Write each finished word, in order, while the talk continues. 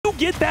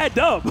get that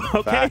dub,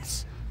 okay?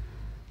 Facts.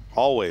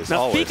 Always,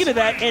 now, always. Speaking of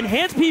that,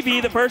 Enhanced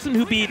PV, the person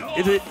who beat,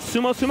 is it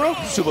Sumo?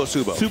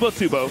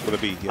 Subo. With a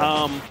B,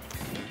 yeah.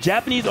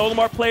 Japanese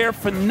Olimar player,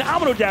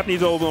 phenomenal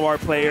Japanese Olimar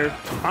player.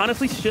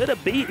 Honestly, should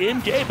have beat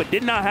MJ, but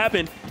did not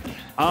happen.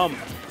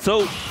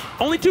 So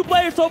only 2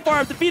 players so far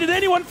have defeated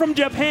anyone from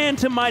Japan,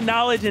 to my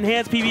knowledge,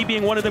 Enhanced PV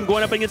being one of them,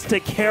 going up against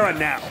Takera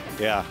now.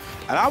 Yeah.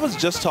 And I was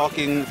just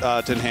talking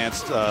to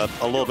Enhanced a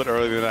little bit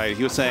earlier tonight.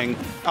 He was saying,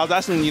 I was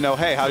asking, you know,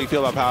 hey, how do you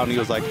feel about Pound? And he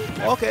was like,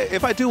 okay,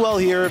 if I do well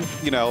here,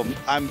 you know,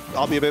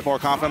 I'll be a bit more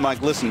confident. I'm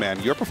like, listen,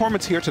 man, your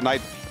performance here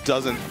tonight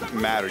doesn't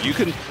matter. You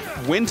can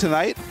win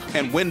tonight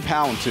and win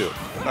Pound too.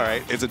 All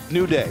right, it's a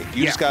new day.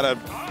 You just gotta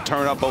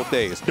turn up both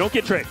days. Don't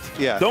get tricked.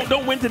 Yeah.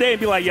 Don't win today and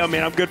be like, yo,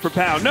 man, I'm good for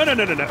Pound. No.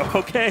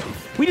 Okay.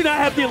 We do not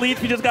have the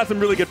elites. We just got some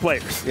really good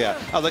players. Yeah.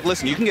 I was like,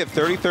 listen, you can get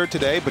 33rd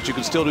today, but you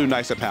can still do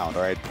nice at Pound.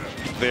 All right.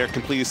 They're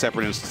completely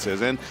separate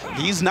instances, and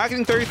he's not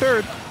getting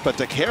 33rd. But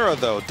Takera,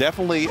 though,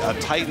 definitely a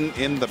titan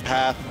in the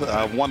path.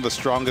 One of the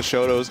strongest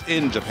Shotos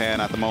in Japan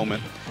at the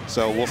moment.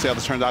 So we'll see how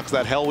this turns out, because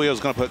that Hell Wheel is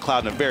going to put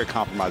Cloud in a very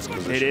compromising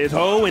position. It is.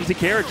 Oh, and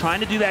Takera trying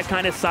to do that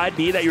kind of side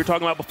B that you were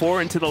talking about before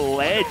into the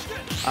ledge.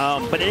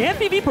 But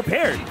Enhanced PV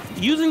prepared.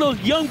 Using those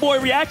young boy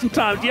reaction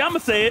times. Yeah, I'm going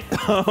to say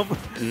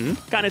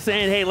it. Kind of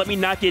saying, hey, let me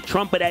not get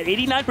trumped. But at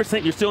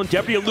 89%, you're still in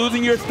jeopardy of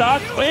losing your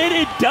stock. And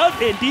it does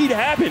indeed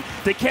happen.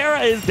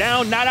 Takera is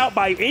down, not out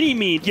by any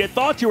means. You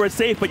thought you were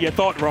safe, but you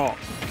thought wrong.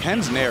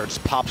 Ken's Nair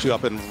just pops you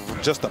up in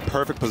just the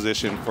perfect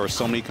position for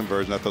so many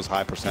conversions at those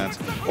high percents,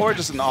 or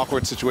just an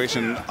awkward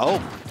situation.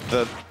 Oh,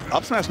 the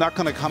up smash not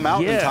going to come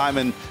out in time,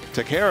 and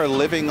Takera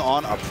living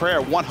on a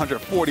prayer,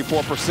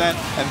 144%,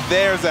 and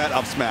there's that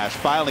up smash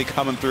finally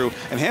coming through.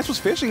 Enhanced was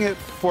fishing it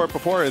for it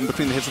before in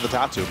between the hits of the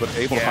Tatsu, but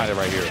able to find it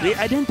right here.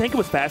 I didn't think it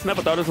was fast enough.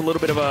 I thought it was a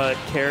little bit of a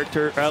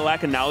character,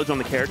 lack of knowledge on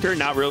the character.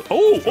 Not real.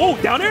 Oh,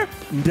 down there?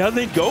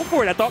 Doesn't go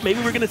for it. I thought maybe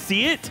we were going to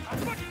see it.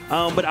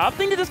 But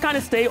opting to just kind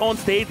of stay on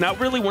stage, not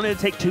really wanting to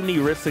take too many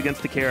risks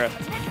against Takera.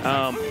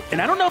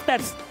 And I don't know if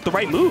that's the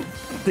right move.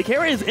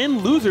 Takera is in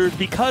losers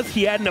because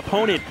he had an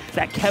opponent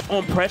that kept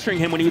on pressuring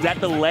him when he was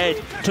at the ledge,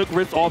 took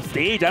risks off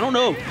stage. I don't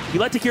know. You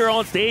let Takera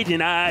on stage,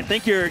 and I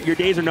think your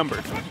days are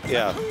numbered.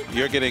 Yeah,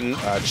 you're getting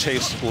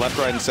chased left,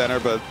 right, and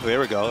center, but there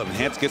we go.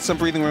 Enhanced gets some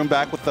breathing room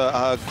back with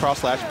the cross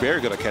slash. Very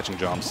good at catching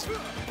jumps.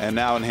 And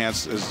now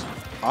Enhanced is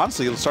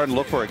honestly starting to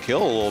look for a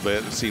kill a little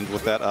bit, it seems,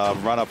 with that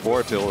run-up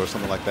forward tilt or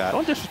something like that.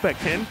 Don't disrespect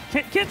Ken.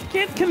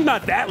 Ken's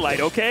not that light,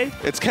 okay?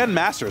 It's Ken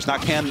Masters,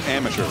 not Ken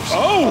Amateurs.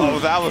 Oh!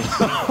 That was...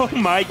 Oh,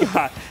 my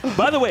God.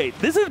 By the way,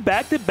 this is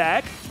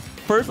back-to-back.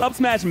 First up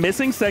smash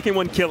missing, second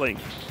one killing.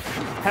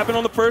 Happened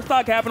on the first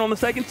stock, happened on the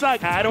second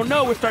stock. I don't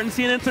know. We're starting to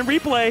see an instant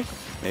replay.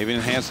 Maybe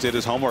Enhanced did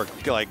his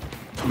homework. Like,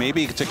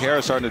 maybe Takera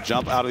is starting to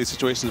jump out of these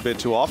situations a bit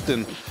too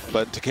often.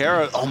 But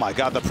Takera, oh my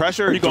God, the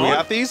pressure. Do we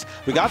have these?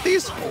 We got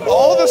these?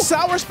 Oh, the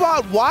sour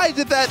spot. Why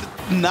did that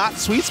not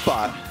sweet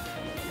spot?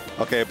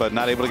 Okay, but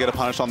not able to get a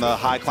punish on the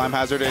high climb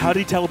hazard. How did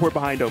he teleport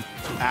behind him?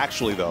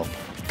 Actually, though.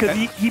 Because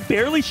he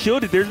barely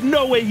shielded. There's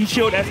no way he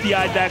shielded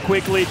SDI that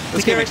quickly.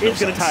 Takera is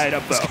going to tie it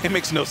up, though. It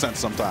makes no sense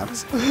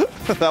sometimes.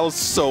 That was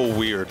so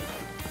weird.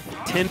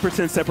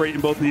 10% separating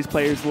both of these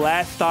players.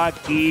 Last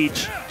stock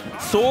each.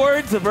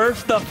 Swords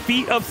versus the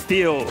feet of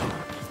steel.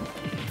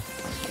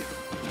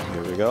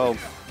 Here we go.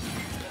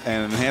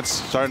 And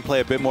Enhanced starting to play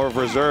a bit more of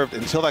reserved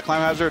until that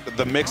climb hazard,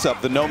 the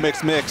mix-up, the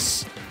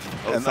no-mix-mix.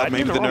 And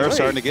maybe the nerve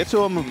starting to get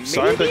to him,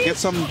 starting to get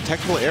some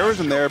technical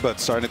errors in there, but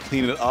starting to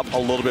clean it up a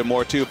little bit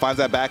more too. Finds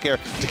that back air.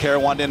 Takera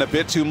wanted in a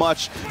bit too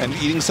much and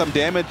eating some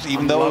damage,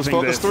 even though it was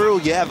focused through.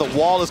 Yeah, the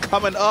wall is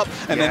coming up,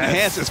 and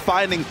Enhanced is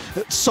finding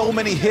so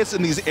many hits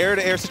in these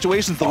air-to-air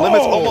situations. The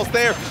limit's almost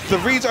there. The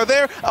reads are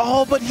there.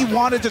 Oh, but he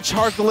wanted to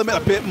charge the limit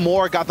a bit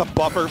more. Got the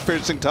buffer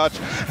finishing touch.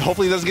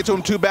 Hopefully it doesn't get to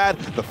him too bad.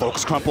 The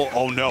focus crumple.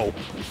 Oh, no.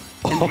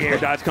 And the air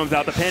dodge comes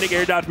out. The panic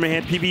air dodge from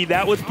Enhanced PV.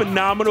 That was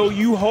phenomenal.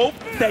 You hope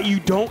that you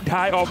don't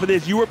die off of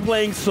this. You were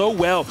playing so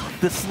well.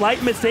 The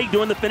slight mistake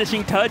doing the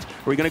finishing touch.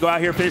 We're going to go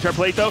out here and finish our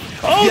plate, though.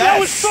 Oh, that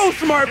was so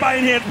smart by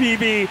Enhanced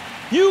PV.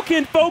 You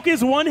can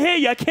focus one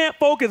hit. You can't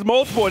focus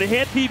multiple. And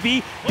Enhanced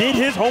PV did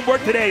his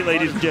homework today,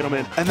 ladies and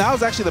gentlemen. And that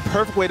was actually the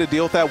perfect way to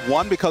deal with that.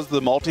 One, because of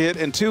the multi-hit,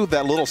 and two,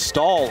 that little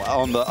stall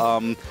on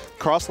the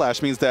cross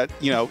slash means that,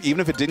 you know,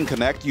 even if it didn't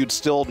connect, you'd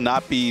still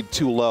not be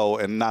too low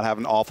and not have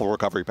an awful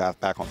recovery path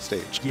back on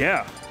stage.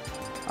 Yeah.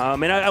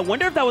 And I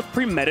wonder if that was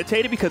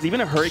premeditated, because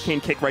even a hurricane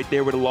kick right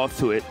there would have lost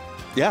to it.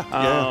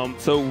 Yeah.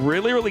 So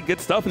really, really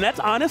good stuff. And that's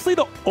honestly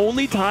the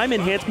only time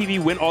Enhanced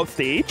PV went off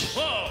stage,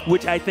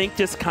 which I think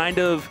just kind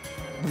of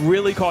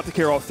really caught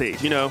Takera off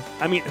stage, you know?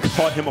 I mean,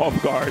 caught him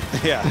off guard.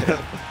 Yeah.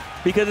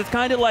 Because it's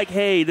kind of like,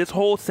 hey, this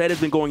whole set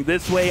has been going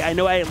this way. I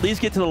know I at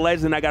least get to the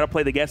ledge, and I got to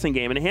play the guessing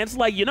game. And Enhanced is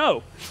like, you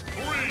know,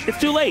 it's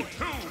too late.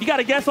 You got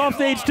to guess off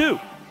stage, too.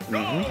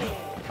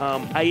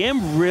 I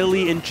am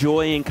really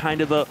enjoying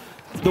kind of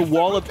the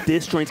wall of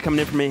disjoints coming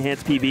in from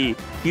Enhanced PV.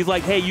 He's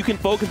like, hey, you can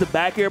focus the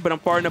back air, but I'm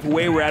far enough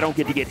away where I don't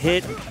get to get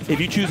hit. If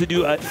you choose to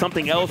do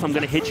something else, I'm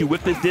going to hit you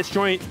with this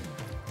disjoint.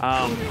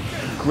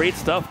 Great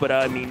stuff, but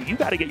I mean, you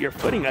got to get your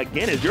footing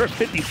again as you're at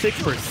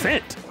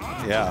 56%.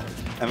 Yeah,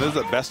 and this is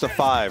a best of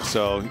 5,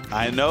 so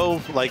I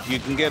know like you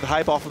can get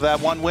hype off of that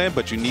one win,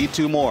 but you need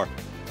 2 more.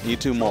 Need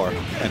 2 more.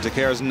 And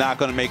takera's not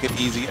going to make it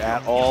easy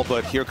at all,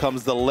 but here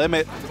comes the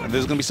limit, and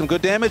there's going to be some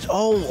good damage.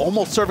 Oh,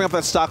 almost serving up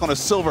that stock on a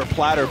silver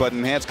platter, but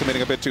Enhanced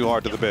committing a bit too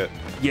hard to the bit.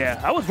 Yeah,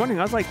 I was wondering,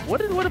 I was like,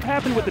 what would have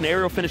happened with an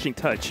aerial finishing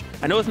touch?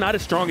 I know it's not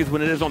as strong as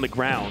when it is on the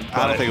ground.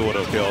 I don't think it would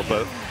have killed,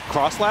 but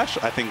cross slash,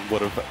 I think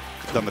would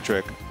have done the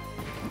trick.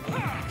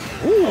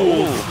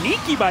 Ooh,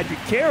 sneaky by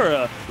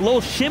takera. A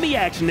little shimmy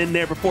action in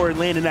there before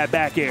landing that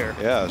back air.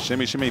 Yeah,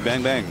 shimmy, shimmy,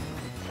 bang, bang.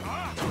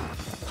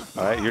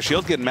 All right, your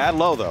shield's getting mad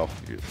low, though.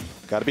 You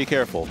got to be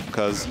careful,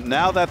 because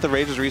now that the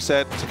rage is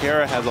reset,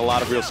 takera has a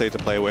lot of real estate to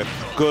play with.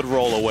 Good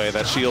roll away.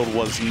 That shield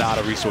was not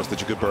a resource that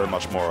you could burn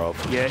much more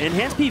of. Yeah,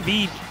 enhanced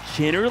PV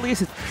generally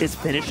is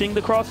finishing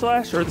the cross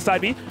slash or the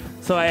side B.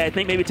 So I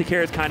think maybe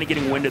takera is kind of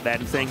getting wind of that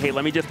and saying, hey,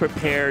 let me just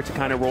prepare to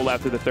kind of roll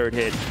out through the 3rd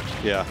hit.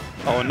 Yeah.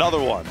 Oh,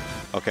 another one.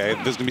 Okay,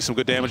 there's going to be some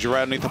good damage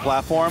right underneath the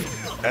platform.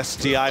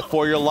 STI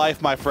for your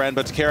life, my friend,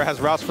 but takera has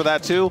routes for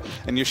that too.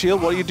 And your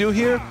shield, what do you do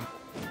here?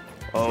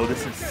 Oh,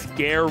 this is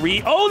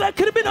scary. Oh, that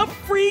could have been a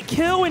free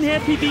kill.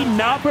 Enhanced PV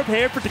not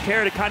prepared for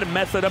takera to kind of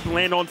mess it up and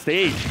land on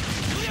stage.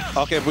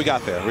 Okay, we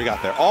got there. We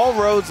got there. All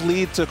roads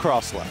lead to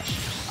cross slash.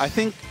 I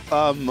think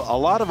a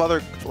lot of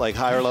other like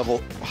high level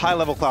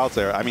clouds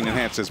there. I mean,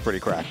 Enhanced is pretty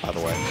cracked, by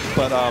the way.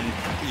 But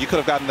you could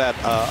have gotten that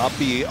up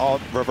B all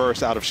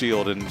reverse out of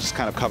shield and just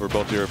kind of covered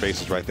both of your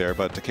bases right there.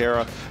 But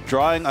takera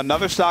drawing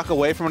another stock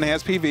away from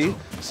Enhanced PV.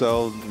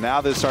 So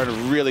now they're starting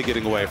to really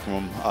getting away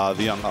from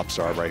the young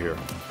upstart right here.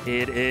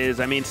 It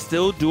is. I mean,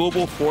 still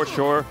doable for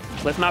sure.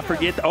 Let's not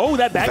forget. Oh,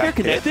 that back air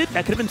connected.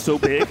 That could have been so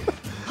big.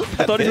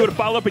 I thought he would have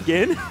followed up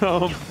again.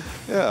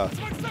 Yeah.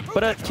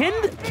 But Ken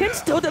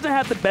still doesn't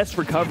have the best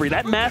recovery.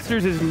 That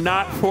Masters is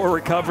not for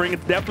recovering.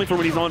 It's definitely for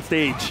when he's on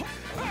stage.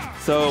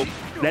 So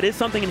that is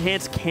something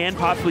Enhanced can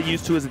possibly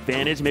use to his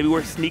advantage. Maybe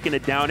we're sneaking a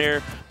down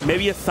air.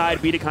 Maybe a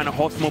side B to kind of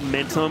halt some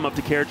momentum of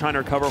takera trying to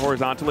recover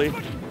horizontally.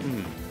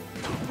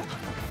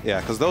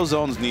 Yeah, because those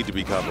zones need to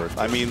be covered.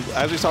 I mean,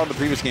 as we saw in the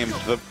previous game,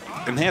 the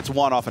Enhanced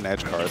won off an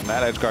edge guard, and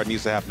that edge guard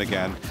needs to happen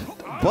again.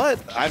 But,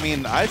 I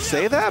mean, I'd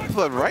say that,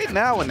 but right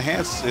now,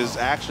 Enhanced is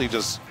actually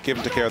just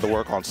giving takera the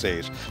work on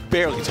stage.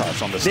 Barely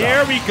touched on the stuff.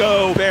 There we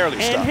go. Barely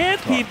stuff.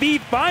 Enhanced PV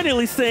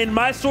finally saying,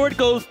 my sword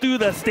goes through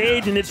the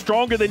stage and it's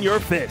stronger than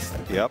your fist.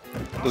 Yep.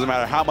 Doesn't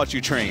matter how much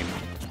you train.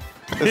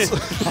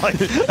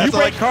 You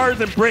break cars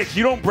and bricks.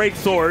 You don't break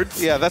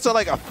swords. Yeah, that's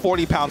like a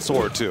 40-pound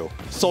sword, too.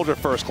 Soldier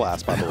first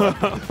class, by the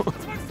way.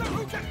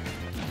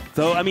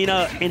 So, I mean,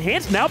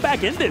 Enhanced now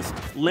back in this.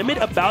 Limit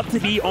about to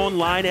be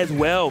online as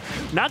well.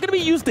 Not going to be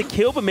used to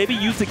kill, but maybe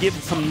used to give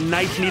some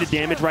nice needed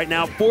damage right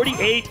now.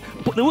 48,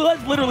 that's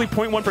literally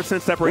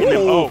 0.1% separating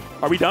them. Oh,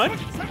 are we done?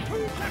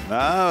 No,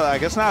 I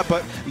guess not,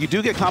 but you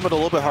do get comboed a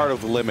little bit hard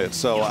with the limit,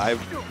 so I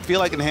feel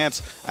like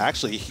Enhanced,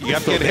 actually, you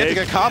have to get hit to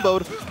get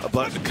comboed,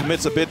 but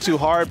commits a bit too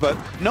hard, but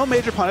no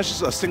major punish,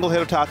 just a single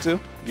hit of Tatsu.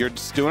 You're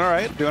just doing all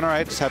right,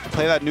 Just have to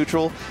play that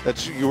neutral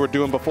that you were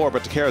doing before,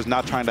 but takera is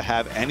not trying to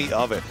have any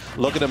of it.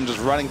 Look at him just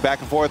running back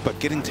and forth, but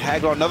getting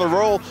tagged on another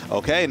roll.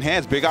 Okay,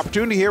 Enhanced, big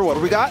opportunity here. What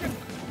do we got?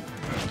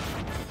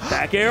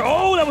 Back air.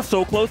 Oh, that was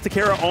so close.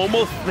 Takera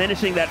almost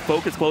finishing that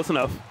focus close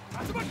enough.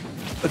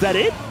 Is that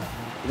it?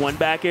 One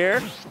back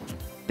air.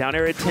 Down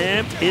air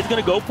attempt is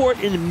going to go for it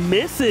and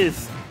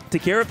misses.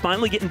 Takera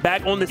finally getting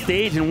back on the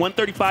stage in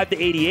 135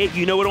 to 88.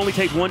 You know it only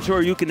takes one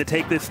Shoryuken to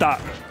take this stock.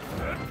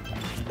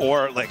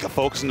 Or like a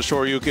focus into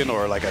Shoryuken,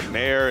 or like a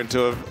nair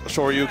into a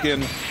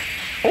Shoryuken.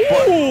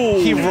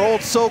 Ooh! He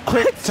rolled so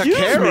quick.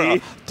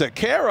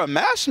 Takera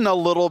mashing a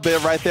little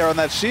bit right there on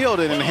that shield,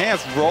 and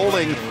Enhanced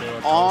rolling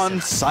on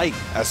sight.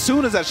 As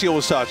soon as that shield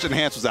was touched,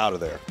 Enhanced was out of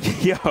there.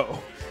 Yo.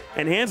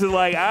 Enhanced is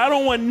like, I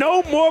don't want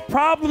no more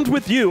problems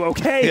with you,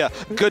 okay? Yeah,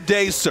 good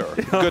day, sir.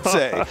 Good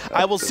say.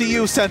 I will see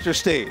you center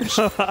stage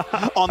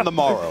on the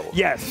morrow.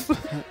 Yes.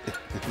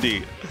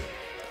 Indeed.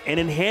 And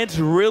Enhanced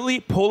really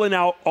pulling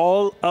out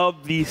all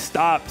of these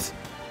stops.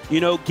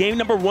 You know, game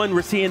number 1,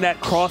 we're seeing that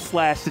cross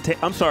slash to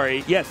take. I'm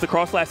sorry, yes, the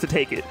cross slash to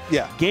take it.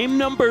 Yeah. Game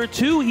number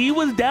 2, he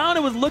was down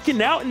and was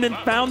looking out and then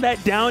found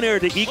that down air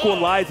to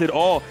equalize it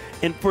all.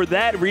 And for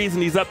that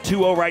reason, he's up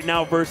 2-0 right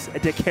now versus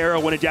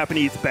takera, one of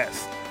Japanese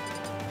best.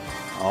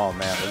 Oh,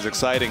 man, it's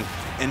exciting.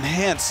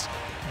 Enhanced,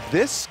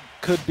 this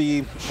could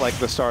be like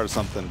the start of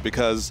something,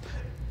 because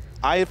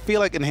I feel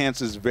like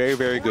Enhanced is very,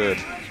 very good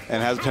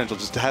and has potential,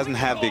 just hasn't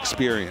had the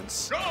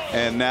experience.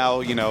 And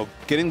now, you know,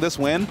 getting this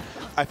win,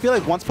 I feel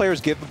like once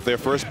players get their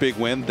first big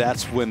win,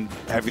 that's when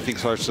everything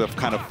starts to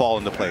kind of fall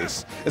into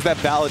place. It's that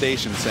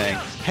validation saying,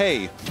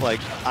 hey, like,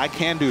 I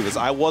can do this.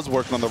 I was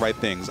working on the right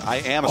things. I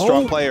am a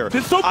strong player.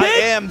 It's so big. I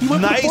am he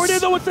went nice. Before there,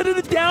 though, instead of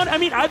it down. I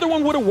mean, either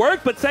one would have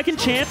worked, but second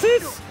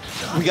chances?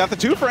 We got the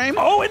 2-frame.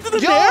 Oh, into the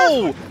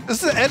Yo!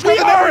 This is an edge we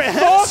are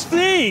Enhanced.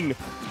 saucing.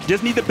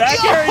 Just need the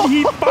back air, and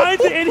he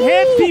finds the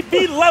Enhanced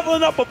PV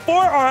leveling up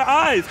before our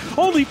eyes.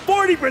 Only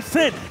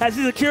 40% as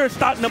he's takera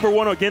stock number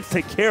 1 against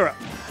takera.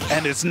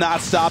 and it's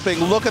not stopping.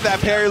 Look at that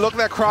parry. Look at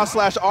that cross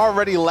slash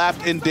already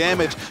lapped in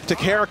damage.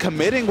 Takera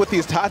committing with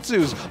these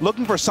Tatsus,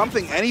 looking for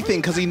something,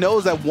 anything, because he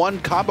knows that one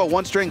combo,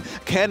 one string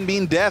can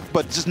mean death,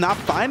 but just not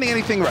finding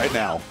anything right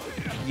now.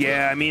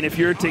 Yeah, I mean, if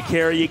you're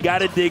Takera, you got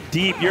to dig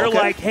deep. You're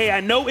like, hey, I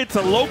know it's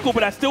a local,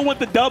 but I still want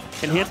the dub.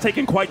 Enhanced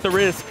taking quite the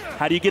risk.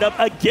 How do you get up?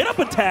 A get-up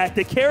attack.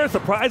 Takera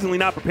surprisingly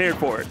not prepared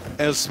for it.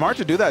 And it was smart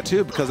to do that,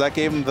 too, because that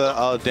gave him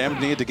the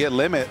damage needed to get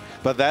limit.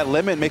 But that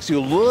limit makes you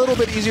a little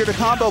bit easier to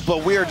combo,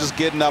 but we are just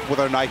getting up with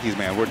our Nikes,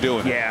 man. We're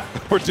doing it. Yeah.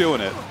 We're doing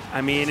it.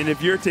 I mean, and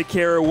if you're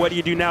Takera, what do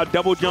you do now?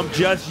 Double jump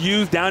just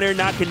used, down there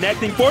not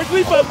connecting.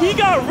 Fortunately, but we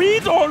got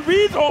reads on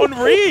reads on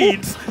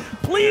reads.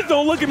 Please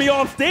don't look at me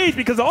off stage,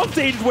 because off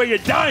stage is where you're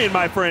dying,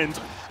 my friends.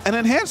 And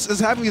Enhanced is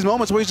having these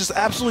moments where he's just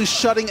absolutely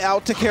shutting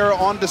out Takera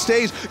onto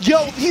stage.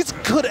 Yo, he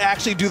could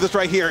actually do this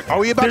right here. Are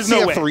we about to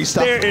see a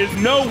 3-stop? There is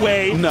no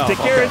way. No.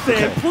 Takera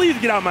saying, please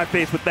get out of my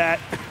face with that.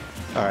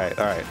 All right,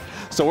 all right.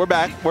 So we're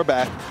back. We're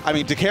back. I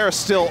mean, Takera's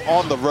still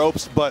on the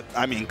ropes, but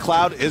I mean,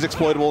 Cloud is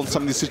exploitable in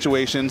some of these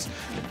situations.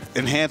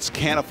 Enhanced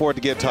can't afford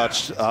to get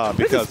touched because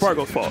this is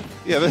Spargo's fault.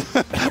 Yeah,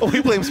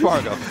 we blame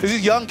Spargo.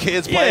 These young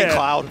kids playing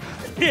Cloud.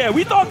 Yeah,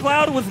 we thought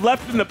Cloud was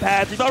left in the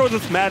past. We thought it was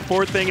a Smash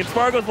 4 thing, and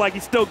Spargo's like,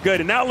 he's still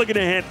good. And now look at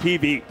Enhanced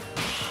PV.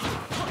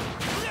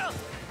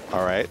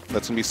 All right,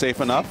 that's going to be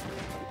safe enough.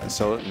 And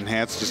so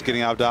Enhanced just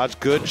getting out of dodge.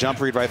 Good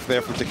jump read right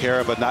there from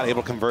Takera, but not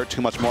able to convert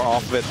too much more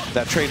off of it.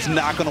 That trade's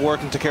not going to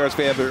work in Takera's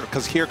favor,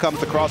 because here comes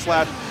the cross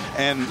slash.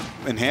 And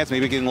Enhanced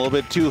maybe getting a little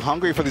bit too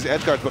hungry for these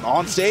edge guards, but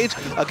on stage,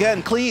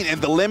 again, clean.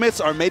 And the limits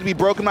are made to be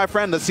broken, my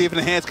friend. Let's see if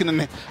Enhanced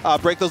can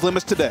break those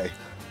limits today.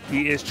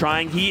 He is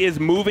trying. He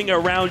is moving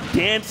around,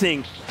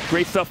 dancing.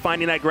 Great stuff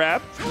finding that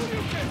grab.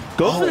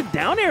 Goes for the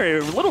down area.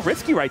 A little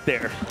risky right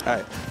there. All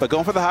right, but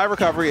going for the high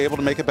recovery, able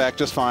to make it back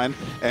just fine.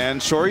 And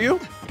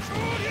Shoryu?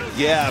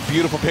 Yeah,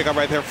 beautiful pickup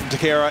right there from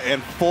Takera.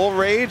 And full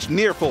rage,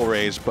 near full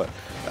rage, but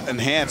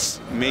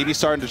Enhanced maybe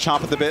starting to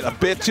chomp at the bit a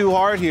bit too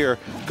hard here.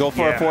 Go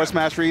for a forward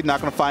smash read,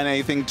 not going to find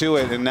anything to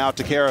it. And now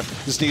Takera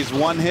just needs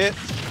one hit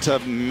to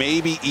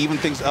maybe even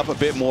things up a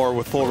bit more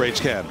with full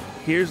rage Ken.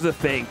 Here's the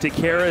thing.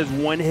 Takera is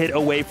one hit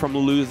away from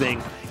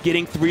losing,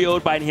 getting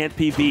 3-0'd by Enhanced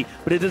PV,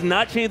 but it does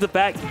not change the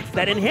fact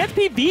that Enhanced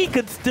PV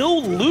could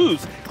still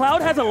lose.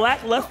 Cloud has a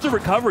lackluster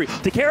recovery.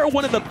 Takera,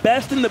 one of the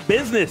best in the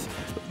business,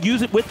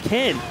 use it with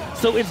Ken.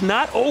 So it's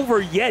not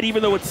over yet,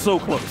 even though it's so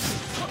close.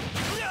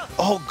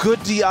 Oh,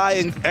 good DI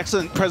and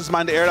excellent presence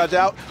mind to air dodge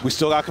out. We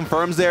still got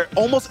confirms there.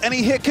 Almost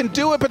any hit can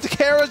do it, but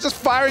Takera is just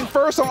firing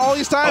first on all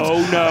these times.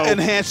 Oh, no.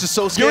 Enhanced is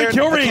so scared.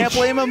 I can't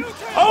blame him.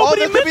 Oh, but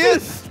he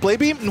misses. Blade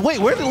beam. Wait,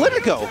 where did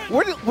it go?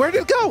 Where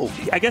did it go?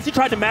 I guess he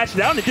tried to match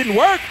it out and it didn't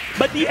work,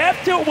 but the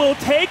F-tilt will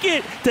take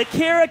it.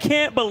 Takera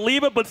can't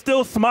believe it, but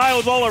still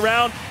smiles all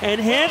around.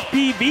 Enhanced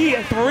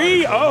PV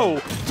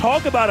 3-0.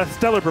 Talk about a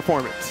stellar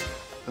performance.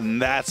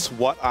 And that's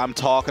what I'm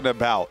talking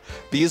about.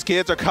 These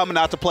kids are coming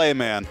out to play,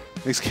 man.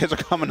 These kids are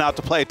coming out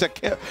to play.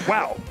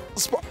 Wow.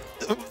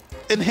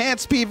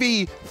 Enhanced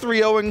PV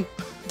 3-0ing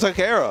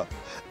Takera.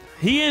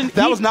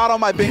 That was not on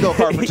my bingo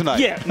card for tonight.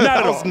 Yeah, not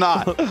at all.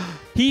 That was not.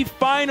 He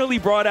finally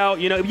brought out,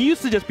 you know, he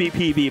used to just be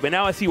PV, but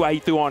now I see why he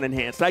threw on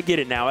Enhanced. I get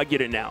it now. I get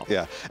it now.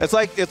 Yeah. It's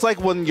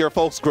like when your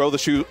folks grow the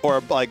shoe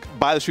or like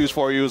buy the shoes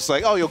for you. It's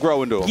like, oh, you'll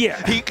grow into them.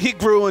 Yeah. He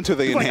grew into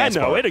the Enhanced.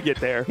 I know, part. it'll get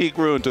there. He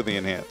grew into the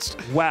Enhanced.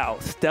 Wow.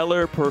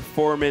 Stellar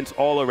performance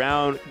all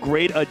around.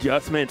 Great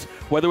adjustments.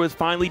 Whether it was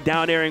finally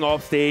down airing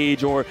off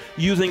stage or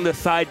using the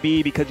side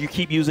B because you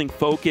keep using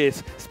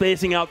focus,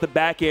 spacing out the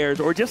back airs,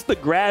 or just the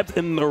grabs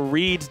and the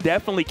reads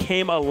definitely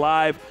came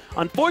alive.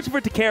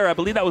 Unfortunately for Takera, I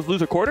believe that was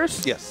loser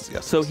quarters. Yes,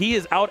 yes. So he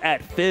is out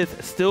at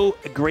 5th. Still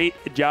a great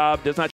job. Does not